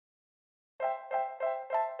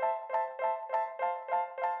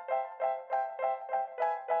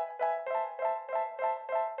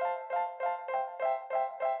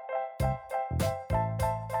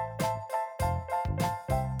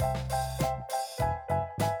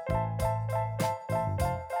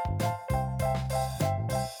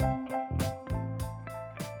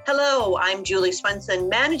Hello, I'm Julie Swenson,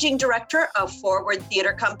 Managing Director of Forward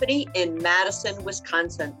Theater Company in Madison,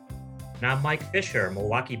 Wisconsin. And I'm Mike Fisher,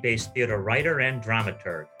 Milwaukee-based theater writer and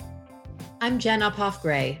dramaturg. I'm Jen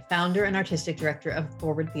Uphoff-Gray, founder and artistic director of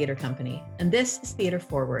Forward Theater Company, and this is Theater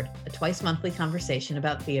Forward, a twice-monthly conversation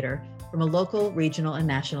about theater from a local, regional, and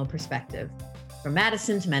national perspective. From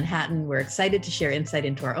Madison to Manhattan, we're excited to share insight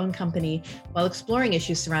into our own company while exploring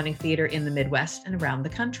issues surrounding theater in the Midwest and around the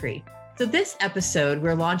country. So this episode,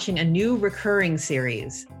 we're launching a new recurring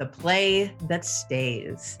series, The Play That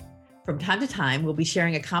Stays. From time to time, we'll be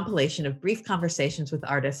sharing a compilation of brief conversations with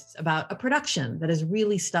artists about a production that has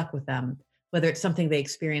really stuck with them, whether it's something they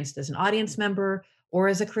experienced as an audience member or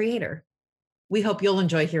as a creator. We hope you'll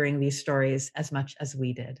enjoy hearing these stories as much as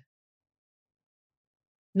we did.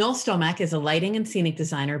 Noel Stomack is a lighting and scenic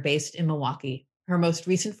designer based in Milwaukee. Her most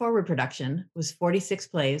recent Forward production was 46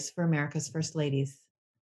 Plays for America's First Ladies.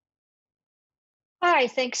 Hi,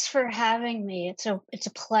 thanks for having me. It's a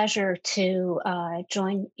pleasure to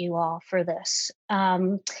join you all for this.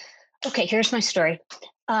 Okay, here's my story.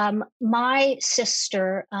 My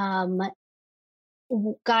sister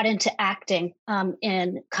got into acting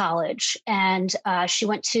in college, and she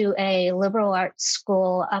went to a liberal arts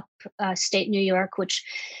school upstate New York, which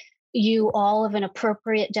you all of an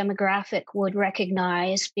appropriate demographic would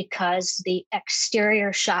recognize because the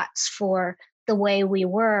exterior shots for the way we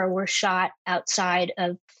were shot outside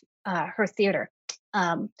of her theater,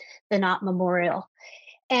 the Knott Memorial.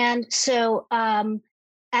 And so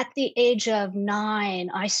at the age of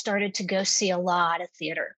 9, I started to go see a lot of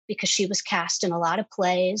theater because she was cast in a lot of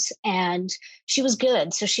plays and she was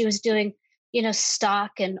good. So she was doing,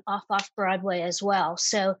 stock and off Broadway as well.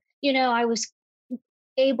 So, I was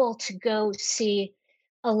able to go see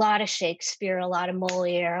a lot of Shakespeare, a lot of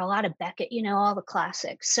Moliere, a lot of Beckett, all the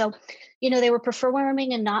classics. So, they were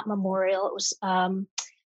performing in Knott Memorial. It was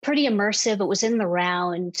pretty immersive. It was in the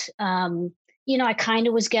round. I kind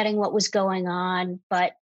of was getting what was going on,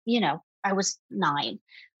 but, I was 9.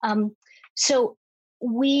 So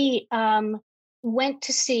we went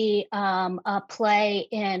to see a play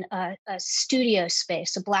in a studio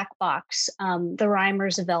space, a black box, The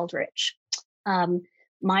Rhymers of Eldritch.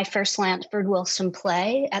 My first Lanford Wilson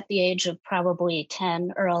play at the age of probably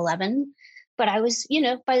 10 or 11. But I was,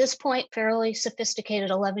 by this point, fairly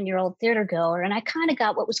sophisticated 11-year-old theater goer, and I kind of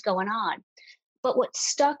got what was going on. But what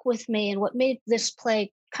stuck with me and what made this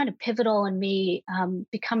play kind of pivotal in me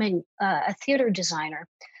becoming a theater designer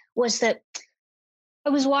was that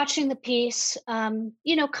I was watching the piece, kind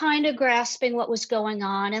of grasping what was going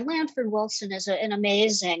on. And Lanford Wilson is an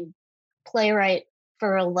amazing playwright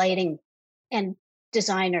for lighting and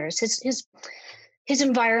designers. His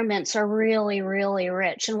environments are really, really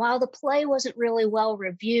rich. And while the play wasn't really well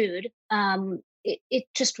reviewed, it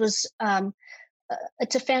just was,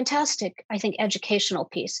 it's a fantastic, I think, educational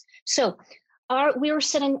piece. So we were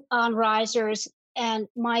sitting on risers and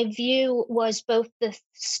my view was both the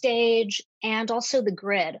stage and also the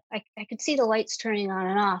grid. I could see the lights turning on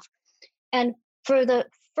and off. And for the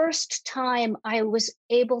first time, I was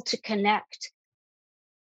able to connect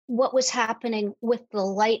what was happening with the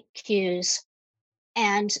light cues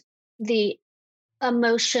and the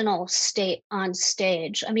emotional state on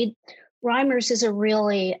stage. I mean, Rhymers is a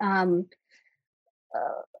really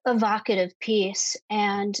evocative piece,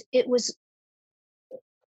 and it was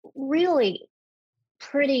really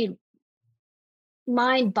pretty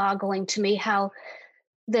mind-boggling to me how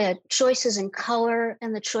the choices in color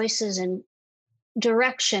and the choices in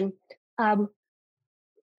direction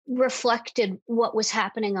reflected what was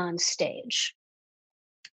happening on stage.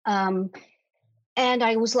 And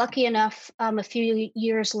I was lucky enough a few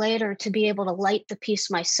years later to be able to light the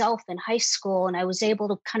piece myself in high school. And I was able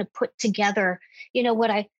to kind of put together,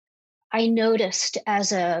 what I noticed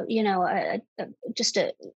as an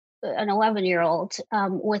 11-year-old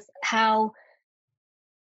with how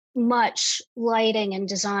much lighting and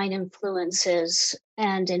design influences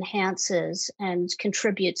and enhances and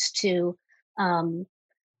contributes to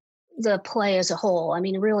the play as a whole. I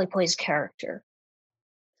mean, it really plays character.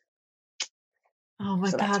 Oh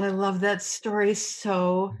my God, I love that story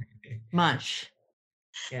so much.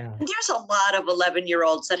 Yeah. And there's a lot of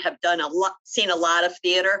 11-year-olds that have seen a lot of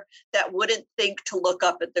theater that wouldn't think to look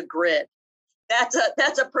up at the grid. That's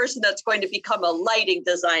a person that's going to become a lighting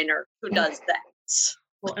designer who does that.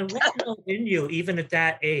 Well, and what drove in you even at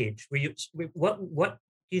that age? What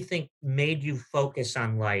do you think made you focus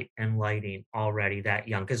on light and lighting already that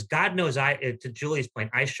young? Because God knows, to Julie's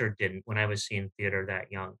point, I sure didn't when I was seeing theater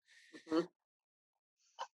that young. Mm-hmm.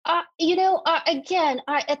 Again,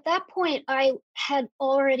 at that point, I had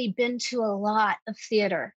already been to a lot of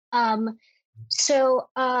theater. So,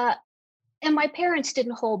 and my parents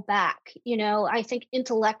didn't hold back. I think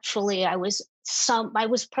intellectually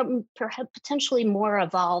perhaps potentially more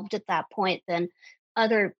evolved at that point than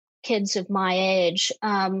other kids of my age.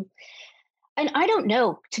 And I don't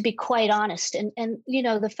know, to be quite honest. And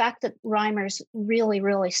the fact that Reimers really,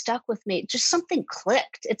 really stuck with me, just something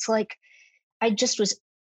clicked. It's like I just was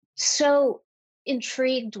so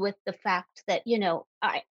intrigued with the fact that,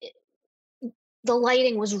 the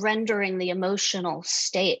lighting was rendering the emotional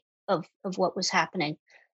state of what was happening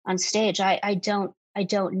on stage. I don't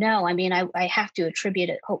know. I mean, I have to attribute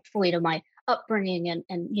it hopefully to my upbringing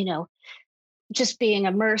and just being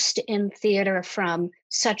immersed in theater from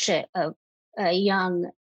such a young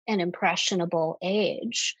and impressionable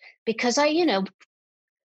age, because I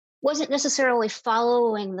wasn't necessarily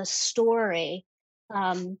following the story,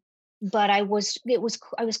 but I was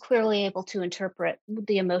clearly able to interpret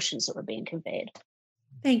the emotions that were being conveyed.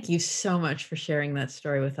 Thank you so much for sharing that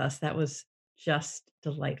story with us. That was just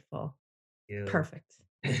delightful. You. Perfect.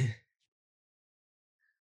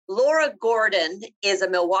 Laura Gordon is a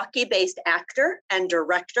Milwaukee-based actor and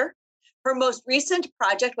director. Her most recent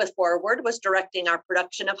project with Forward was directing our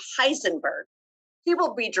production of Heisenberg. She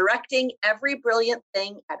will be directing Every Brilliant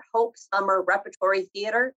Thing at Hope Summer Repertory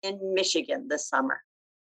Theater in Michigan this summer.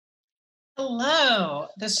 Hello.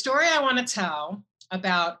 The story I want to tell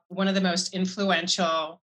about one of the most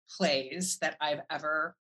influential plays that I've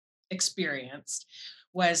ever experienced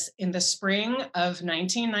was in the spring of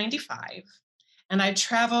 1995. And I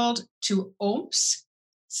traveled to Omsk,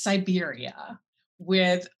 Siberia,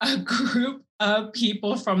 with a group of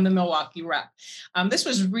people from the Milwaukee Rep. This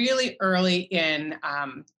was really early in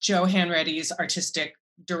Joe Hanretty's artistic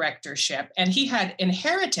directorship, and he had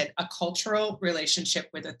inherited a cultural relationship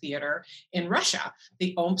with a theater in Russia,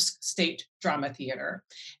 the Omsk State Drama Theater.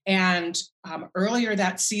 And earlier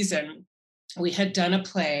that season, we had done a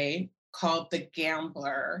play called The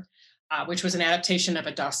Gambler, which was an adaptation of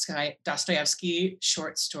a Dostoevsky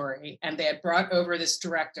short story. And they had brought over this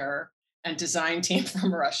director and design team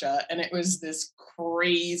from Russia, and it was this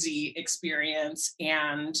crazy experience.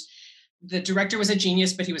 And the director was a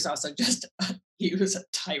genius, but he was also he was a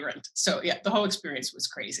tyrant. So yeah, the whole experience was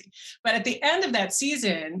crazy. But at the end of that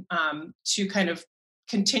season, to kind of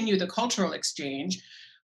continue the cultural exchange,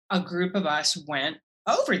 a group of us went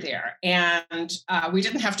over there, and we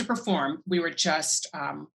didn't have to perform. We were just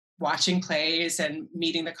watching plays and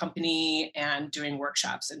meeting the company and doing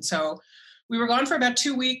workshops. And so we were gone for about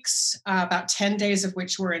 2 weeks, about 10 days of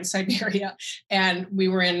which were in Siberia. And we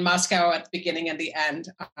were in Moscow at the beginning and the end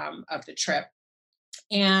of the trip.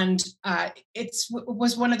 And it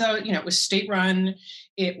was one of those, it was state run.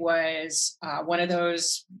 It was one of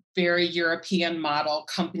those very European model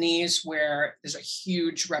companies where there's a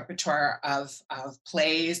huge repertoire of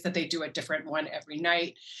plays that they do a different one every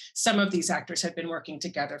night. Some of these actors had been working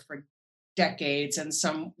together for decades and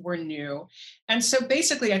some were new. And so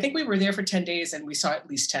basically, I think we were there for 10 days and we saw at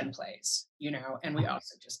least 10 plays, and we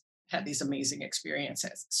also just had these amazing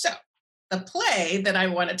experiences. So the play that I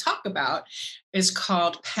want to talk about is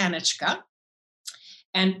called Panichka.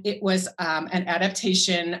 And it was an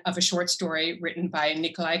adaptation of a short story written by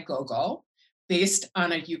Nikolai Gogol, based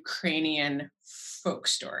on a Ukrainian folk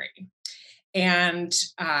story. And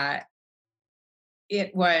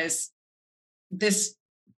it was this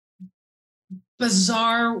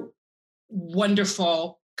bizarre,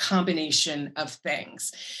 wonderful combination of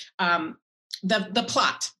things. The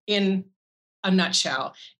plot, in a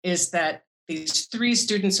nutshell, is that these 3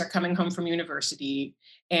 students are coming home from university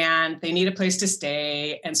and they need a place to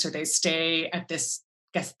stay. And so they stay at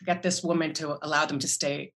get this woman to allow them to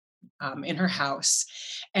stay in her house.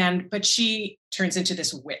 But she turns into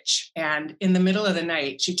this witch. And in the middle of the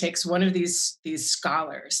night, she takes one of these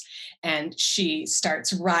scholars and she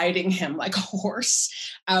starts riding him like a horse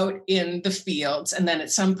out in the fields. And then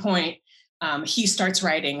at some point, he starts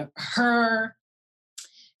riding her.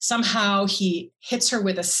 Somehow he hits her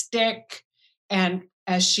with a stick, and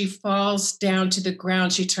as she falls down to the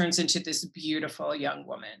ground, she turns into this beautiful young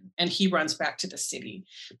woman, and he runs back to the city.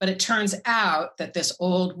 But it turns out that this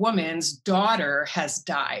old woman's daughter has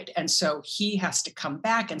died, and so he has to come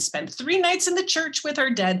back and spend 3 nights in the church with her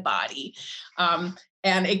dead body.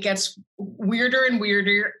 And it gets weirder and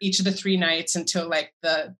weirder each of the 3 nights until like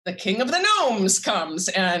the king of the gnomes comes,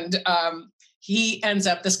 and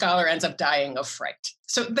the scholar ends up dying of fright.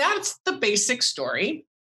 So that's the basic story.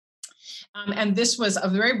 And this was a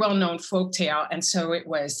very well-known folk tale. And so it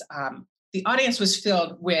was, the audience was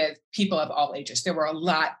filled with people of all ages. There were a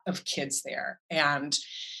lot of kids there. And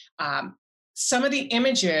some of the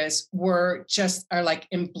images are like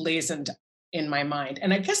emblazoned in my mind.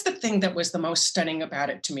 And I guess the thing that was the most stunning about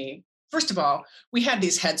it to me, first of all, we had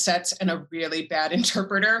these headsets and a really bad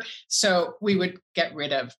interpreter. So we would get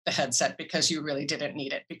rid of the headset because you really didn't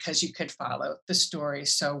need it, because you could follow the story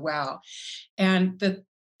so well. And the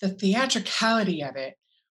theatricality of it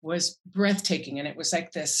was breathtaking. And it was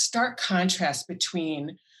like this stark contrast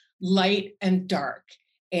between light and dark,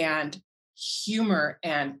 and humor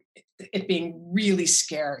and it being really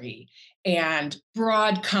scary, and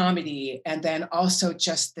broad comedy, and then also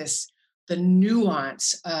just the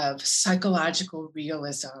nuance of psychological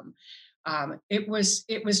realism. It was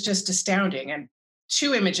just astounding. And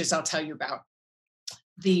two images I'll tell you about.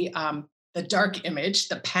 The dark image,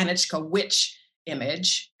 the Panichka witch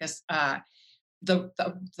image, is the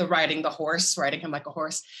riding him like a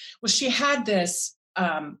horse. Well, she had this.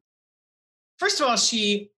 First of all,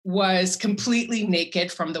 she was completely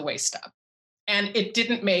naked from the waist up, and it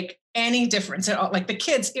didn't make any difference at all. Like the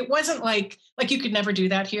kids, it wasn't like you could never do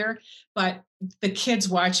that here, but the kids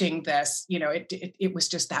watching this, it was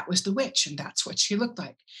just, that was the witch, and that's what she looked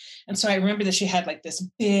like. And so I remember that she had like this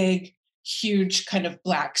big, huge kind of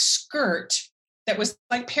black skirt that was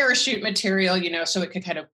like parachute material, so it could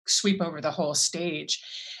kind of sweep over the whole stage.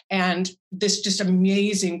 And this just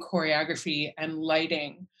amazing choreography and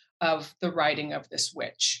lighting of the riding of this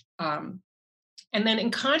witch. And then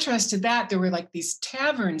in contrast to that, there were like these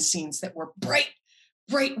tavern scenes that were bright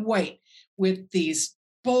white, with these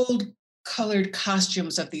bold colored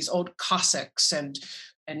costumes of these old Cossacks and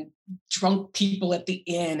drunk people at the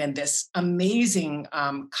inn, and this amazing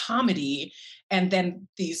comedy. And then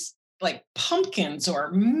these like pumpkins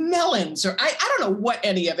or melons, or I don't know what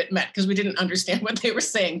any of it meant, because we didn't understand what they were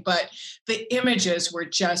saying, but the images were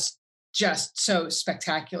just so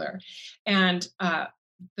spectacular. And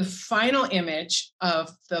the final image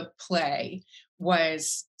of the play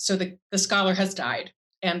was, so the scholar has died,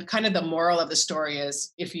 and kind of the moral of the story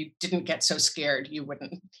is, if you didn't get so scared, you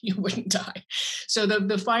wouldn't die. So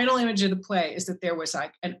the final image of the play is that there was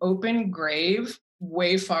like an open grave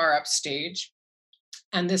way far upstage,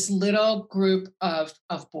 and this little group of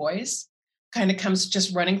boys kind of comes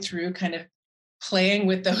just running through, kind of playing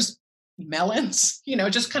with those melons,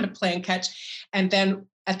 just kind of playing catch. And then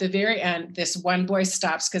at the very end, this one boy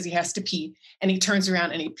stops because he has to pee, and he turns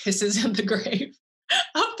around and he pisses in the grave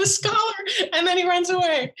of the scholar, and then he runs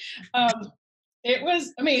away. It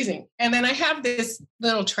was amazing. And then I have this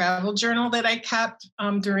little travel journal that I kept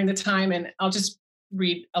during the time, and I'll just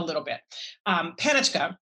read a little bit.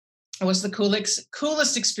 Panichka was the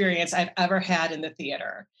coolest experience I've ever had in the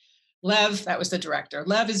theater. Lev, that was the director.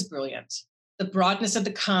 Lev is brilliant. The broadness of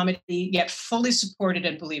the comedy, yet fully supported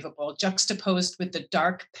and believable, juxtaposed with the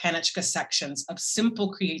dark Panichka sections of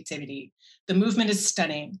simple creativity. The movement is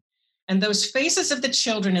stunning. And those faces of the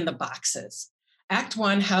children in the boxes. Act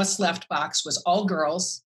 1, house left box, was all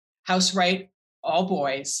girls. House right, all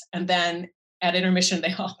boys. And then at intermission,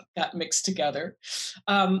 they all got mixed together.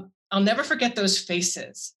 I'll never forget those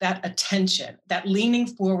faces, that attention, that leaning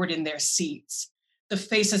forward in their seats, the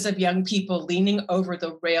faces of young people leaning over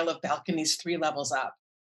the rail of balconies 3 levels up,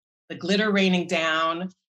 the glitter raining down,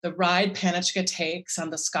 the ride Panichka takes on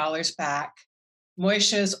the scholar's back,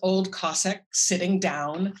 Moisha's old Cossack sitting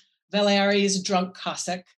down, Valeri's drunk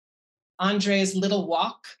Cossack, Andrei's little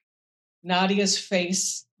walk, Nadia's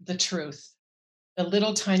face, the truth, the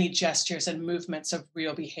little tiny gestures and movements of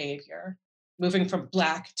real behavior, moving from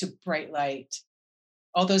black to bright light.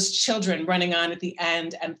 All those children running on at the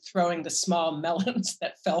end and throwing the small melons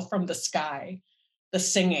that fell from the sky, the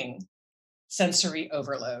singing, sensory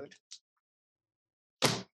overload.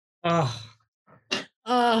 What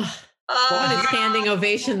a standing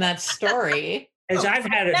ovation, that story. As I've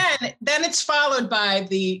had it. Then it's followed by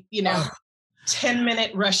the,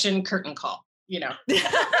 10-minute Russian curtain call,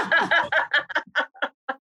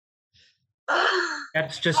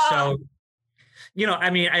 That's just so,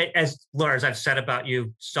 as Laura, as I've said about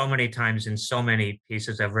you so many times in so many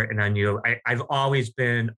pieces I've written on you, I've always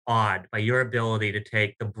been awed by your ability to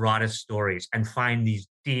take the broadest stories and find these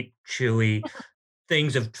deep, chewy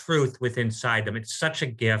things of truth within inside them. It's such a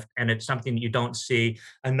gift, and it's something that you don't see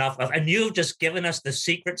enough of. And you've just given us the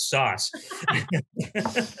secret sauce.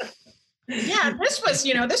 Yeah, this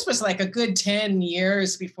was like a good 10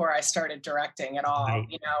 years before I started directing at all, Right.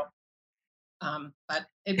 But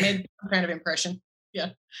it made some kind of impression.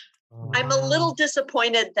 Yeah. I'm a little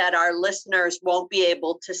disappointed that our listeners won't be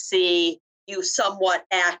able to see you somewhat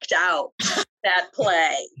act out that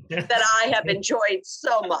play that I have enjoyed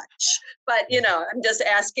so much. But, I'm just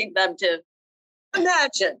asking them to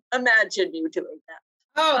imagine you doing that.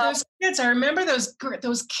 Oh, those kids! I remember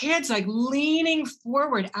those kids like leaning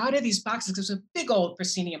forward out of these boxes. It was a big old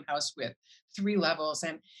proscenium house with 3 levels,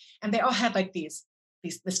 and they all had like this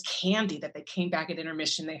candy that they came back at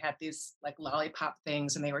intermission. They had these like lollipop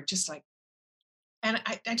things, and they were just like, and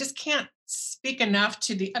I just can't speak enough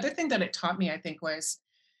to the other thing that it taught me. I think was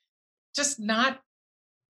just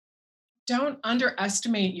don't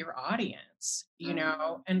underestimate your audience, you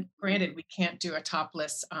know. And granted, we can't do a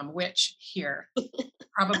topless witch here,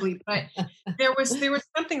 probably, but there was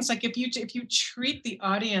some things like if you treat the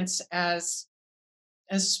audience as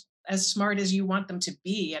smart as you want them to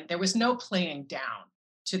be, and there was no playing down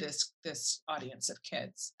to this audience of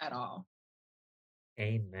kids at all.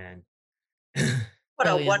 Amen. What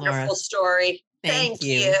a wonderful Laura. story. Thank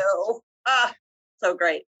you. So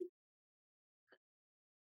great.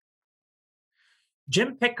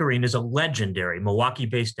 Jim Pickering is a legendary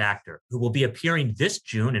Milwaukee-based actor who will be appearing this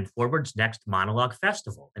June in Forward's next Monologue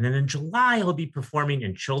Festival. And then in July, he'll be performing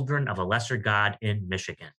in Children of a Lesser God in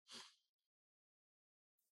Michigan.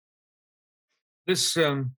 This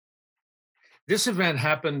event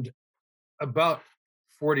happened about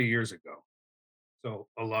 40 years ago. So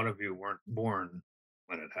a lot of you weren't born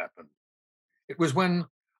when it happened. It was when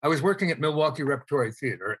I was working at Milwaukee Repertory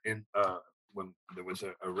Theater when there was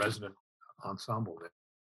a resident ensemble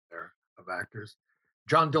there of actors.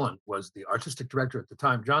 John Dillon was the artistic director at the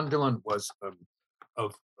time. John Dillon was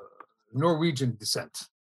of Norwegian descent,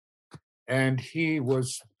 and he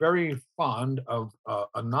was very fond of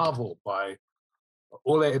a novel by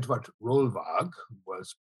Ole Edvard Rolvag, who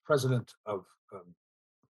was president of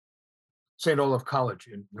St. Olaf College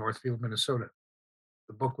in Northfield, Minnesota.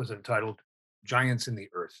 The book was entitled Giants in the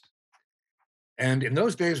Earth. And in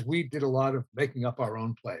those days, we did a lot of making up our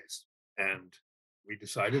own plays. And we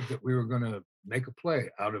decided that we were going to make a play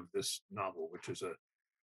out of this novel, which is a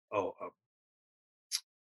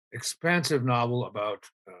expansive novel about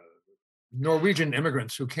Norwegian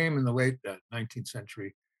immigrants who came in the late 19th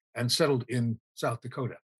century and settled in South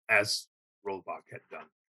Dakota, as Rolvag had done.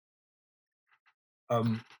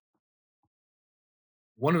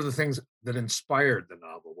 One of the things that inspired the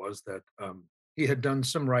novel was that he had done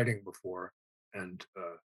some writing before, and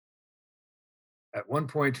at one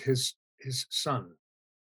point his son,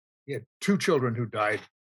 he had 2 children who died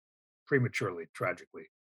prematurely,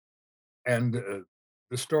 tragically. And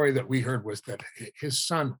the story that we heard was that his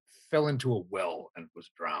son fell into a well and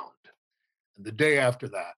was drowned. And the day after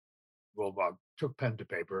that, Rolvag took pen to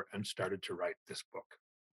paper and started to write this book.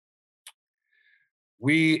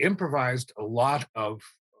 We improvised a lot of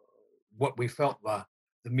what we felt the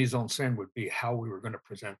mise en scène would be, how we were going to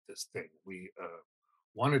present this thing. We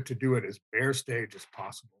wanted to do it as bare stage as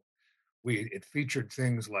possible. It featured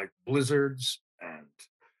things like blizzards and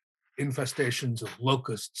infestations of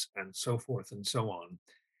locusts and so forth and so on.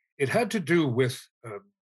 It had to do with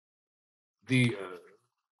the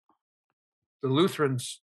Lutheran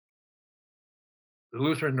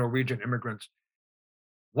Norwegian immigrants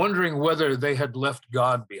wondering whether they had left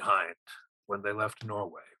God behind when they left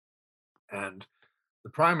Norway. And the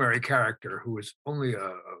primary character, who is only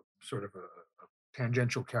a sort of a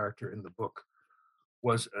tangential character in the book,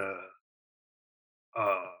 was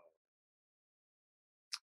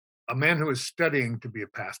a man who was studying to be a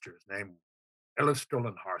pastor. His name, Elif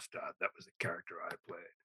Stolen Harstad. That was the character I played.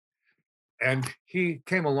 And he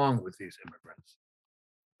came along with these immigrants.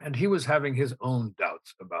 And he was having his own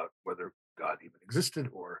doubts about whether God even existed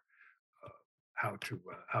or how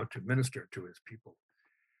to minister to his people.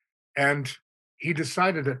 And he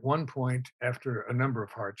decided at one point, after a number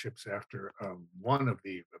of hardships, after one of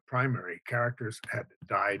the primary characters had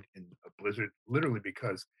died in a blizzard, literally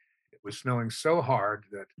because it was snowing so hard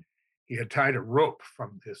that he had tied a rope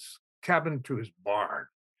from his cabin to his barn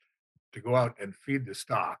to go out and feed the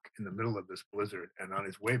stock in the middle of this blizzard. And on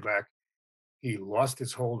his way back, he lost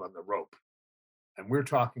his hold on the rope. And we're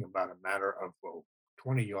talking about a matter of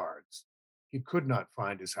 20 yards. He could not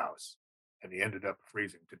find his house, and he ended up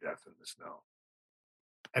freezing to death in the snow.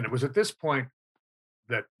 And it was at this point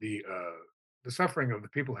that the suffering of the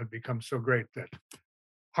people had become so great that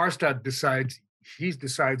Harstad decides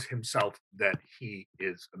himself that he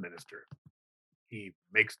is a minister. He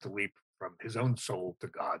makes the leap from his own soul to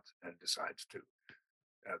God's and decides to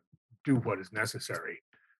do what is necessary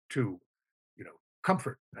to,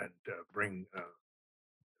 comfort and bring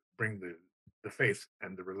the faith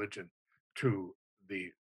and the religion to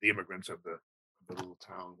the immigrants of the little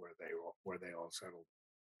town where they all settled.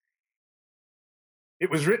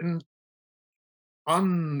 It was written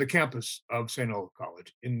on the campus of St. Olaf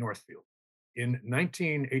College in Northfield. in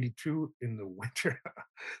 1982, in the winter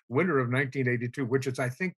of 1982, which is, I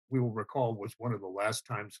think we will recall, was one of the last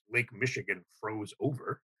times Lake Michigan froze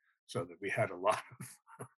over, so that we had a lot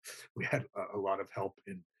of help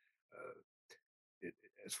in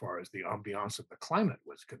as far as the ambiance of the climate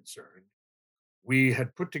was concerned. We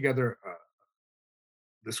had put together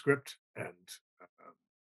the script, and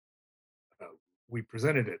we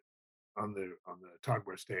presented it on the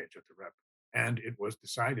Togware stage at the Rep. And it was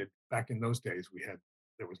decided back in those days,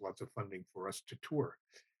 there was lots of funding for us to tour.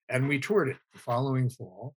 And we toured it the following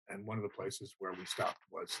fall. And one of the places where we stopped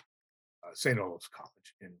was St. Olave's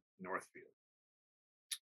College in Northfield.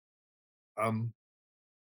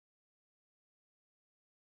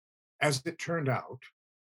 As it turned out,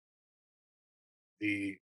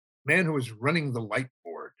 the man who was running the light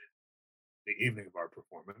board the evening of our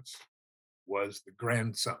performance was the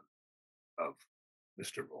grandson of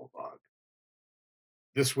Mr. Rollbog.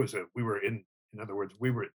 This was in other words,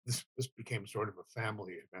 this became sort of a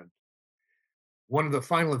family event. One of the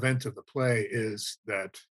final events of the play is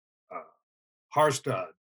that Harstad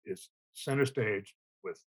is center stage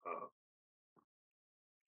with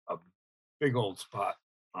a big old spot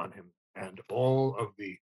on him, and all of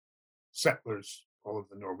the settlers, all of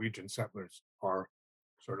the Norwegian settlers, are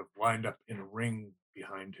sort of lined up in a ring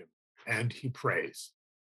behind him, and he prays.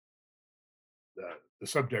 The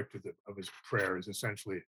subject of his prayer is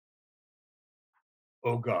essentially,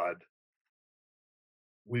 "Oh God,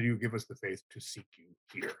 will you give us the faith to seek you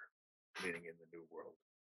here," meaning in the New World.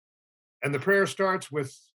 And the prayer starts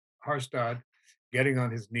with Harstad getting on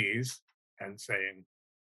his knees and saying,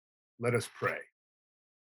 "Let us pray."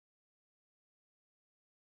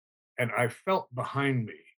 And I felt behind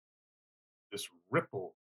me this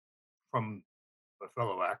ripple from the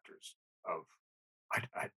fellow actors of,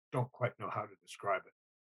 I don't quite know how to describe it,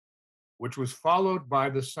 which was followed by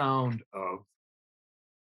the sound of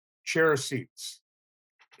chair seats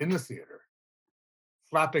in the theater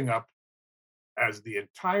flapping up as the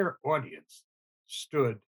entire audience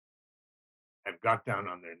stood and got down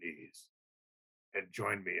on their knees and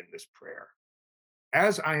joined me in this prayer.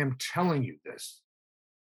 As I am telling you this,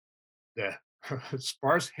 the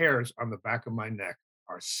sparse hairs on the back of my neck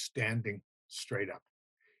are standing straight up.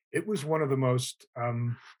 It was one of the most,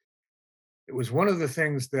 it was one of the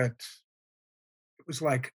things that, it was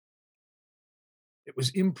like, it was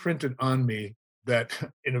imprinted on me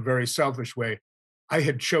that in a very selfish way, I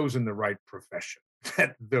had chosen the right profession,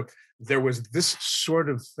 that there was this sort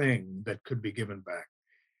of thing that could be given back.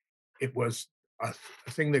 It was a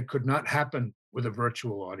thing that could not happen with a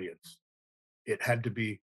virtual audience. It had to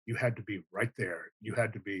be, you had to be right there. You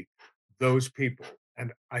had to be those people.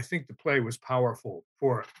 And I think the play was powerful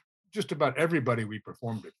for just about everybody we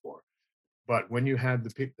performed it for. But when you had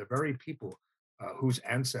the very people whose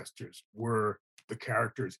ancestors were the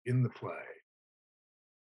characters in the play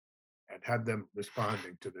and had them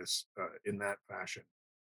responding to this in that fashion,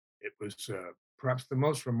 it was perhaps the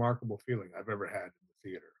most remarkable feeling I've ever had in the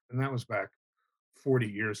theater. And that was back 40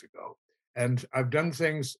 years ago. And I've done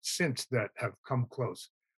things since that have come close,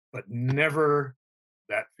 but never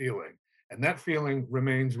that feeling. And that feeling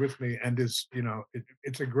remains with me, and is,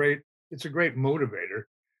 it's a great motivator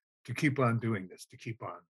to keep on doing this, to keep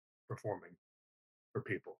on performing for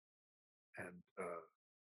people. And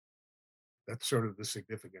that's sort of the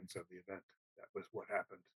significance of the event. That was what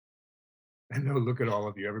happened. And no, look at all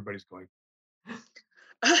of you. Everybody's going.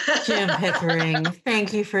 Jim Pickering,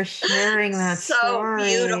 thank you for sharing that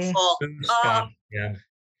story. So beautiful. Yeah.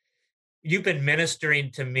 You've been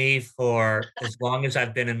ministering to me for as long as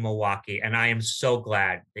I've been in Milwaukee, and I am so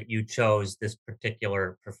glad that you chose this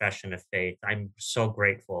particular profession of faith. I'm so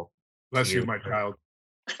grateful. Bless you, my child.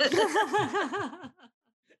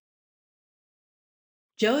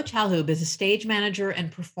 Joe Chalhoub is a stage manager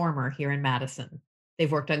and performer here in Madison.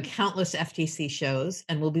 They've worked on countless FTC shows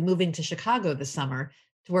and will be moving to Chicago this summer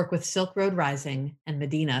to work with Silk Road Rising and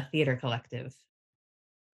Medina Theater Collective.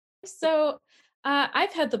 So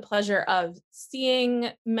I've had the pleasure of seeing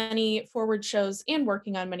many forward shows and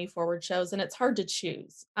working on many forward shows, and it's hard to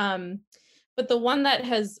choose. But the one that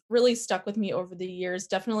has really stuck with me over the years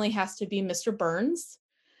definitely has to be Mr. Burns.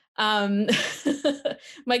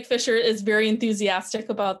 Mike Fisher is very enthusiastic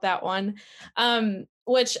about that one,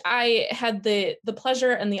 which I had the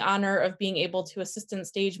pleasure and the honor of being able to assistant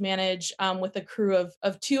stage manage with a crew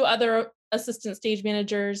of two other assistant stage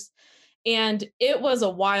managers. And it was a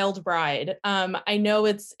wild ride. I know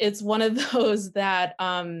it's one of those that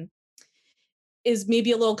is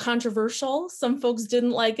maybe a little controversial. Some folks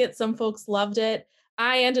didn't like it. Some folks loved it.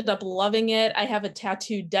 I ended up loving it. I have a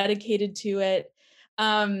tattoo dedicated to it.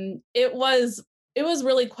 It was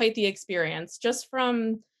really quite the experience, just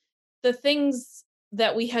from the things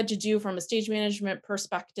that we had to do from a stage management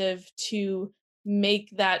perspective to make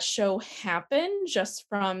that show happen, just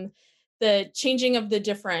from the changing of the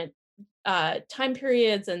different time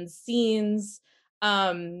periods and scenes.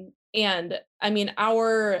 And I mean,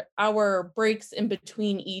 our breaks in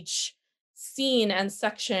between each scene and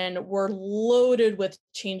section were loaded with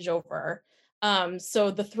changeover.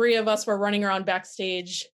 So the three of us were running around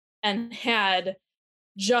backstage and had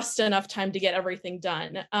just enough time to get everything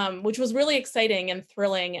done, which was really exciting and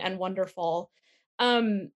thrilling and wonderful.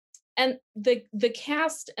 And the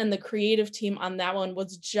cast and the creative team on that one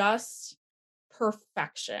was just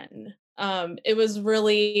perfection. It was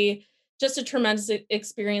really just a tremendous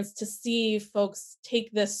experience to see folks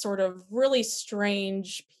take this sort of really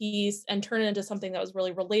strange piece and turn it into something that was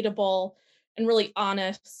really relatable and really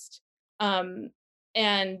honest, and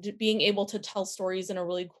being able to tell stories in a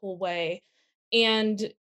really cool way.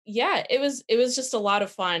 And yeah, it was just a lot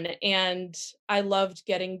of fun, and I loved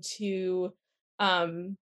getting to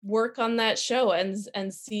work on that show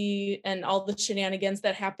and see and all the shenanigans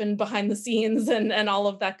that happened behind the scenes and all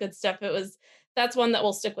of that good stuff. That's one that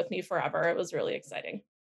will stick with me forever. It was really exciting.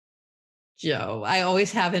 Jo, I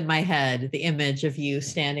always have in my head the image of you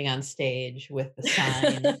standing on stage with the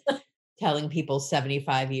sign telling people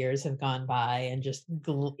 75 years have gone by and just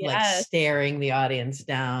like staring the audience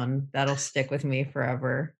down. That'll stick with me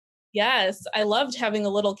forever. Yes, I loved having a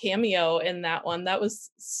little cameo in that one. That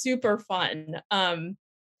was super fun.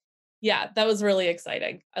 Yeah, that was really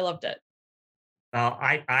exciting. I loved it. Well,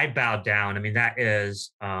 I bowed down. I mean, that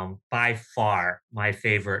is by far my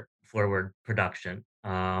favorite Forward production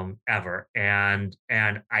ever, and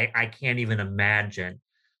I can't even imagine.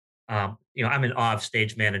 I'm in awe of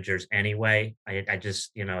stage managers anyway. I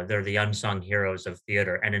just, they're the unsung heroes of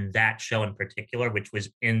theater, and in that show in particular, which was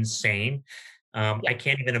insane. I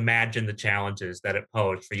can't even imagine the challenges that it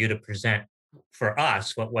posed for you to present for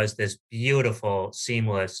us what was this beautiful,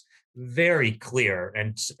 seamless, very clear,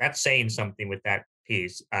 and that's saying something with that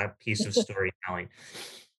piece of storytelling.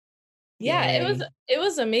 Yeah, it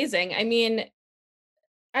was amazing. I mean,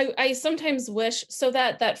 I sometimes wish so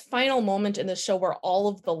that final moment in the show where all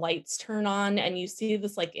of the lights turn on and you see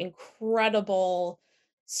this like incredible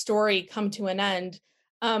story come to an end.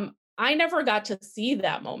 I never got to see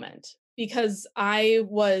that moment because I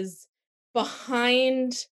was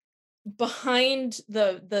behind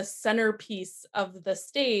the centerpiece of the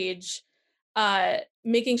stage,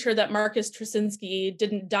 making sure that Marcus Trasinski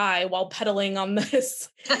didn't die while pedaling on this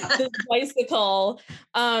bicycle.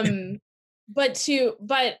 But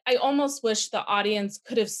I almost wish the audience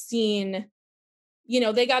could have seen,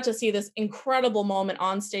 they got to see this incredible moment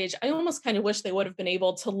on stage. I almost kind of wish they would have been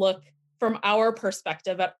able to look from our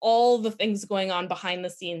perspective at all the things going on behind the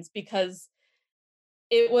scenes, because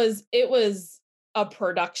it was a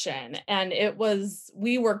production, and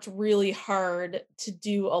we worked really hard to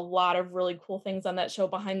do a lot of really cool things on that show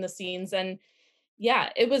behind the scenes. And yeah,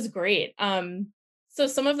 it was great. So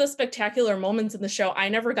some of the spectacular moments in the show I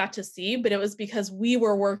never got to see, but it was because we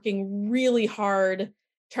were working really hard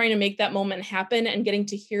trying to make that moment happen, and getting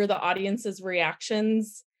to hear the audience's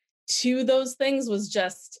reactions to those things was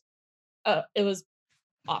just, it was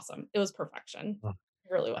awesome. It was perfection. It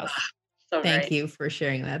really was. So Thank you for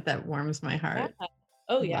sharing that. That warms my heart. Yeah.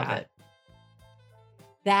 Oh, yeah. Love it.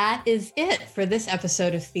 That is it for this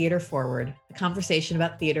episode of Theater Forward, a conversation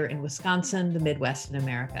about theater in Wisconsin, the Midwest, and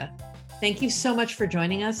America. Thank you so much for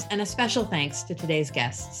joining us, and a special thanks to today's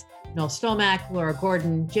guests, Noel Stolmack, Laura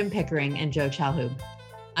Gordon, Jim Pickering, and Joe Chalhoub.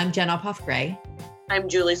 I'm Jen Uphoff-Gray. I'm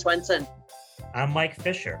Julie Swenson. I'm Mike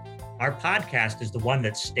Fisher. Our podcast is the one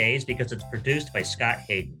that stays because it's produced by Scott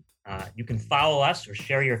Hayden. You can follow us or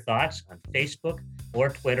share your thoughts on Facebook or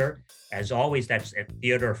Twitter. As always, that's at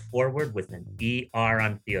Theater Forward with an ER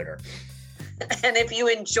on theater. And if you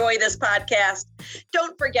enjoy this podcast,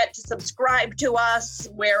 don't forget to subscribe to us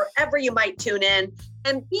wherever you might tune in,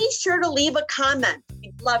 and be sure to leave a comment.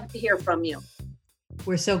 We'd love to hear from you.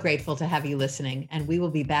 We're so grateful to have you listening, and we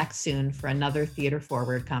will be back soon for another Theater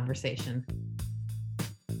Forward conversation.